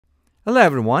Hello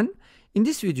everyone. In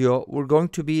this video, we're going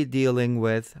to be dealing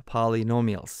with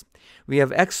polynomials. We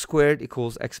have x squared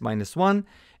equals x minus 1,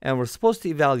 and we're supposed to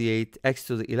evaluate x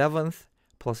to the 11th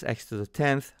plus x to the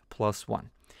 10th plus 1.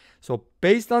 So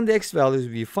based on the x values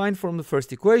we find from the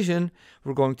first equation,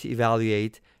 we're going to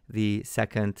evaluate the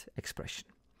second expression.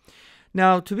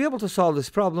 Now, to be able to solve this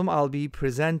problem, I'll be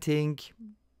presenting,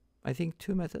 I think,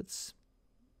 two methods.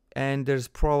 And there's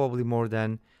probably more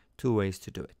than two ways to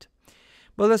do it.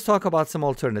 But let's talk about some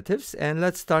alternatives, and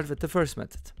let's start with the first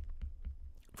method.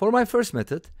 For my first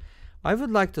method, I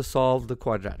would like to solve the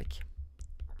quadratic.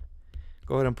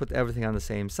 Go ahead and put everything on the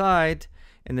same side,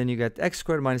 and then you get x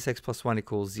squared minus x plus 1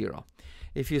 equals 0.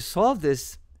 If you solve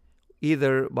this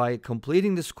either by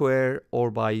completing the square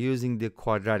or by using the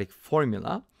quadratic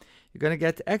formula, you're going to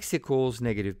get x equals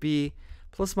negative b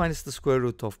plus minus the square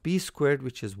root of b squared,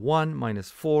 which is 1,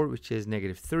 minus 4, which is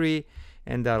negative 3,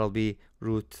 and that'll be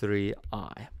root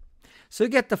 3i. So you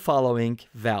get the following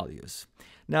values.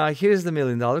 Now here's the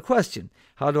million-dollar question.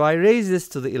 How do I raise this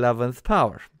to the 11th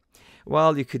power?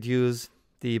 Well, you could use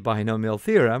the binomial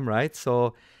theorem, right?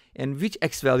 So, and which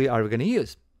x value are we going to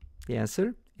use? The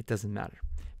answer, it doesn't matter,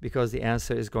 because the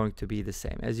answer is going to be the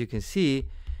same. As you can see,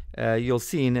 you'll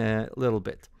see in a little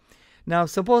bit. Now,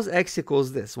 suppose x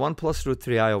equals this, 1 plus root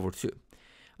 3i over 2.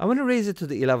 I want to raise it to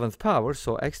the 11th power,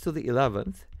 so x to the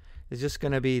 11th is just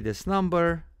going to be this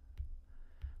number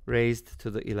raised to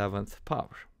the 11th power.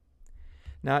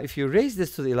 Now, if you raise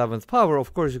this to the 11th power,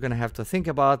 of course, you're going to have to think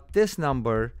about this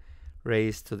number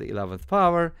raised to the 11th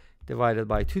power divided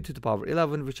by 2 to the power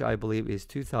 11, which I believe is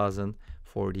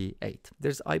 2048.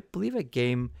 There's, I believe, a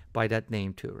game by that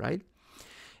name too, right?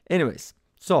 Anyways,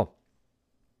 so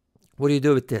what do you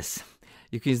do with this?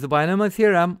 You can use the binomial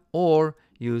theorem or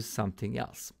use something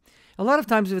else. A lot of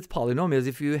times with polynomials,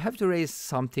 if you have to raise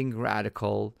something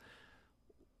radical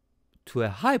to a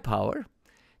high power,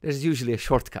 there's usually a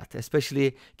shortcut,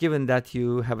 especially given that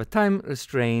you have a time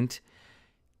restraint.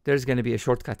 There's going to be a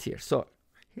shortcut here. So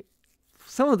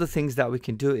some of the things that we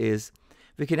can do is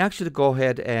we can actually go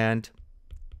ahead and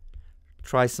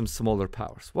try some smaller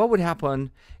powers. What would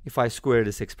happen if I square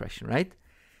this expression, right?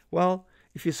 Well,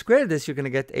 if you square this, you're going to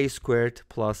get a squared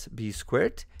plus b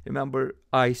squared. Remember,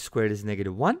 I squared is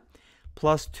negative 1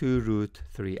 plus 2 root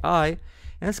 3i. And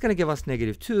that's going to give us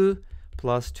negative 2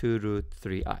 plus 2 root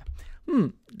 3i.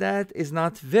 That is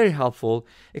not very helpful.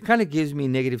 It kind of gives me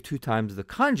negative 2 times the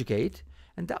conjugate.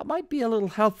 And that might be a little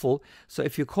helpful. So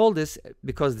if you call this,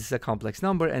 because this is a complex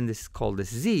number and this is called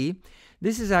this z,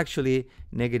 this is actually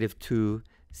negative 2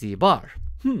 z bar.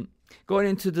 Going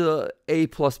into the a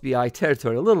plus bi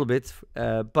territory a little bit,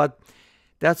 but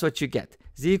that's what you get.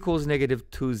 Z equals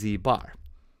negative 2z bar.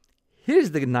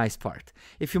 Here's the nice part.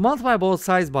 If you multiply both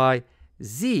sides by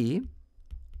z,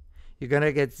 you're going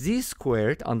to get z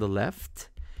squared on the left,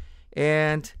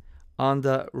 and on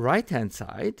the right-hand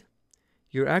side,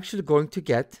 you're actually going to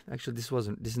get, actually this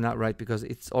is not right because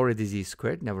it's already z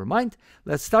squared, never mind.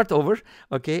 Let's start over,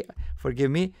 okay,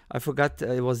 forgive me, I forgot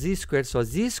it was z squared, so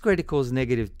z squared equals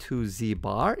negative 2z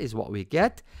bar is what we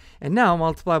get. And now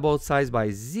multiply both sides by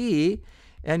z,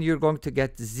 and you're going to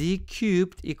get z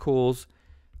cubed equals,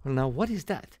 well, now what is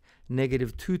that?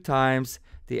 Negative 2 times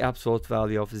the absolute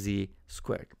value of z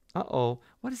squared.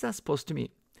 What is that supposed to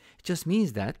mean? It just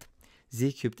means that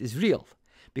z cubed is real,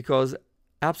 because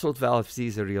absolute value of z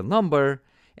is a real number.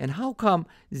 And how come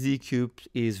z cubed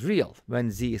is real when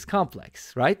z is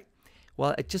complex, right?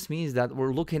 Well, it just means that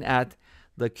we're looking at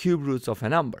the cube roots of a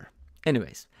number.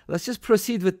 Anyways, let's just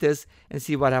proceed with this and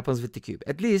see what happens with the cube.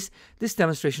 At least this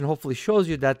demonstration hopefully shows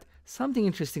you that something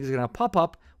interesting is going to pop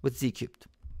up with z cubed.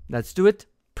 Let's do it.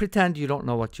 Pretend you don't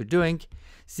know what you're doing.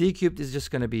 Z cubed is just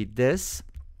going to be this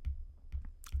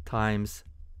times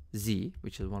z,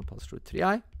 which is 1 plus root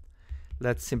 3i.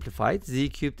 Let's simplify it. Z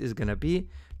cubed is going to be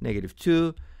negative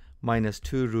 2 minus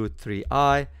 2 root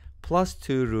 3i plus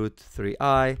 2 root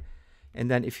 3i.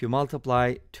 And then if you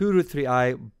multiply 2 root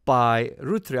 3i by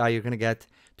root 3i, you're going to get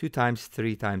 2 times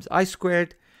 3 times I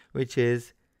squared, which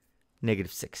is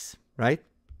negative 6, right?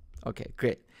 Okay,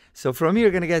 great. So from here,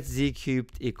 you're going to get z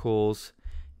cubed equals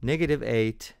negative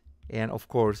 8. And of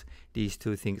course, these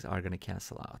two things are going to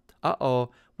cancel out.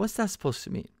 What's that supposed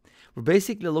to mean? We're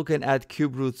basically looking at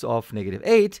cube roots of negative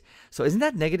 8. So isn't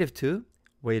that negative 2?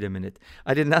 Wait a minute.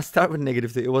 I did not start with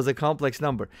negative 2. It was a complex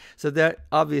number. So there,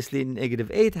 obviously, negative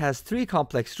 8 has 3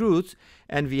 complex roots,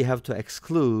 and we have to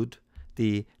exclude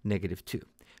the negative 2.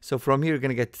 So from here, you're going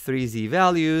to get 3 z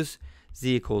values.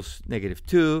 Z equals negative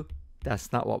 2.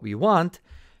 That's not what we want.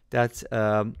 That's,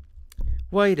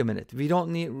 wait a minute. We're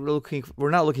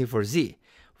not looking for z.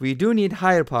 we do need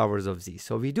higher powers of z.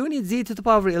 So we do need z to the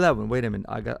power 11. Wait a minute,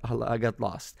 I got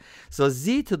lost. So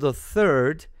z to the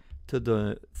third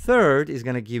is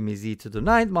going to give me z to the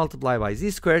 9th multiplied by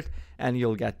z squared, and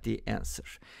you'll get the answer.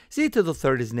 Z to the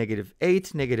third is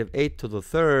 -8, -8 to the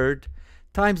third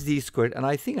times z squared, and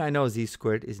I think I know z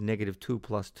squared is -2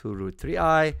 plus 2 root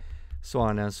 3i, so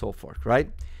on and so forth, right?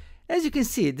 As you can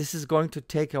see, this is going to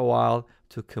take a while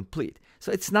to complete.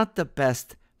 So it's not the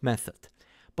best method.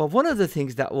 But one of the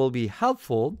things that will be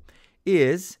helpful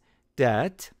is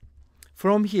that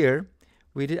from here,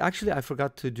 actually I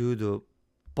forgot to do the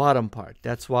bottom part.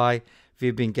 That's why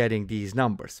we've been getting these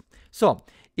numbers. So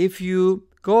if you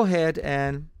go ahead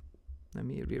and, let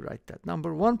me rewrite that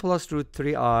number, 1 plus root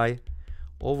 3i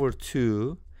over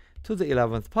 2 to the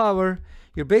 11th power,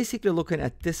 you're basically looking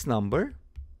at this number.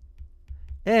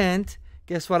 And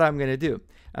guess what I'm going to do?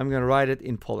 I'm going to write it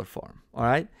in polar form. All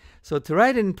right. So to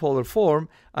write it in polar form,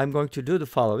 I'm going to do the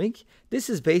following. This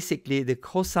is basically the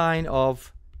cosine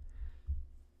of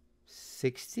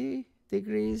 60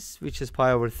 degrees, which is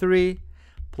pi over 3,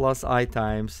 plus I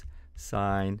times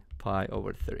sine pi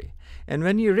over 3. And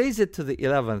when you raise it to the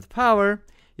 11th power,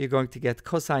 you're going to get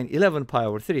cosine 11 pi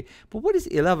over 3. But what is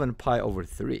 11 pi over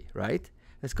 3, right?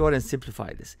 Let's go ahead and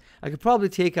simplify this. I could probably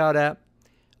take out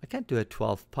I can't do a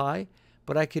 12 pi,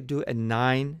 but I could do a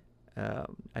 9.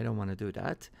 I don't want to do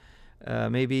that.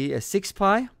 Maybe a 6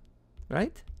 pi,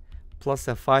 right? Plus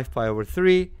a 5 pi over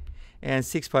 3. And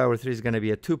 6 pi over 3 is going to be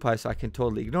a 2 pi, so I can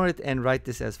totally ignore it and write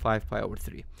this as 5 pi over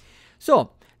 3.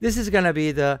 So this is going to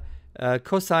be the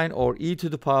cosine, or e to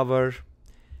the power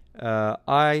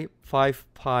 5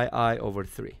 pi I over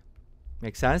 3.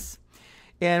 Make sense?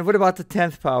 And what about the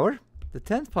 10th power? The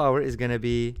 10th power is going to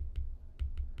be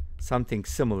something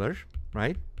similar,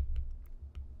 right?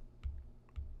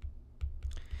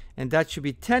 And that should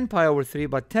be 10 pi over 3,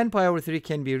 but 10 pi over 3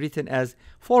 can be written as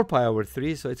 4 pi over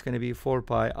 3, so it's going to be 4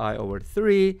 pi I over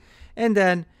 3. And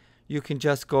then you can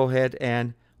just go ahead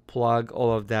and plug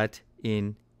all of that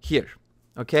in here,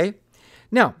 okay?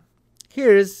 Now,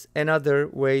 here's another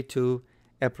way to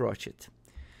approach it.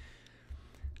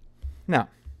 Now,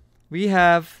 we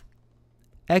have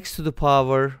x to the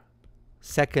power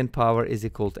second power is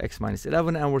equal to x minus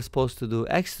 11, and we're supposed to do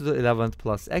x to the 11th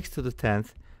plus x to the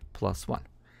 10th plus 1.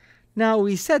 Now,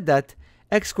 we said that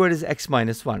x squared is x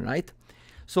minus 1, right?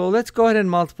 So let's go ahead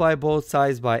and multiply both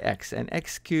sides by x, and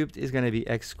x cubed is going to be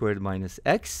x squared minus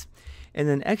x. And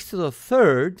then x to the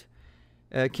third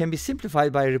can be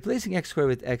simplified by replacing x squared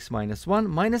with x minus 1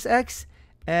 minus x.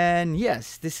 And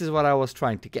yes, this is what I was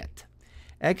trying to get.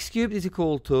 X cubed is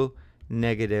equal to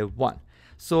 -1.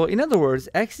 So in other words,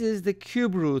 x is the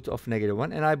cube root of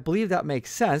 -1, and I believe that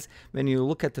makes sense. When you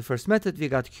look at the first method, we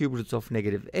got cube roots of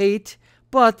 -8,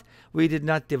 but we did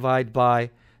not divide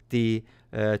by the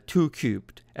 2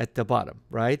 cubed at the bottom,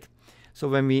 right? So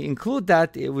when we include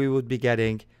that, we would be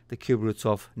getting the cube roots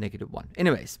of -1.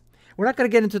 Anyways, we're not going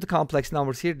to get into the complex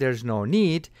numbers here. There's no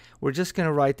need. We're just going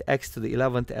to write x to the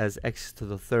 11th as x to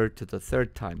the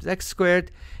third times x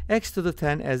squared, x to the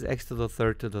 10 as x to the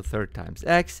third times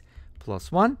x,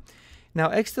 plus 1. Now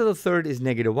x to the third is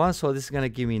 -1, so this is going to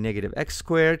give me -x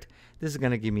squared. This is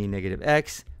going to give me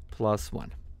 -x plus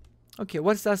 1. Okay,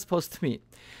 what's that supposed to mean?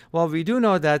 Well, we do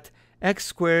know that x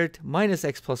squared minus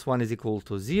x plus 1 is equal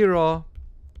to 0.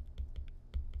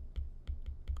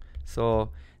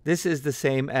 So this is the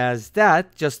same as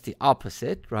that, just the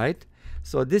opposite, right?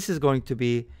 So this is going to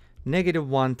be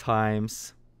 -1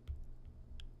 times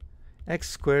x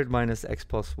squared minus x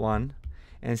plus 1.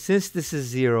 And since this is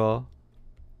 0,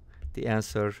 the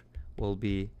answer will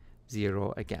be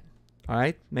 0 again. All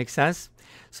right, makes sense?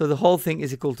 So the whole thing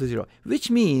is equal to 0, which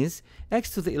means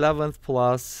x to the 11th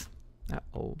plus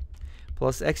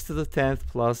x to the 10th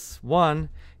plus 1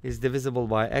 is divisible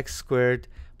by x squared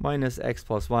minus x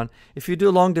plus 1. If you do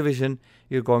long division,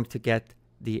 you're going to get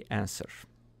the answer.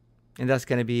 And that's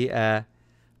going to be a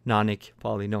nonic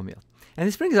polynomial. And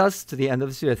this brings us to the end of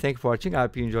this video. Thank you for watching. I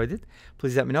hope you enjoyed it.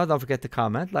 Please let me know. Don't forget to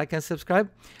comment, like, and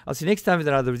subscribe. I'll see you next time with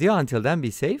another video. Until then,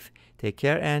 be safe, take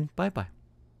care, and bye-bye.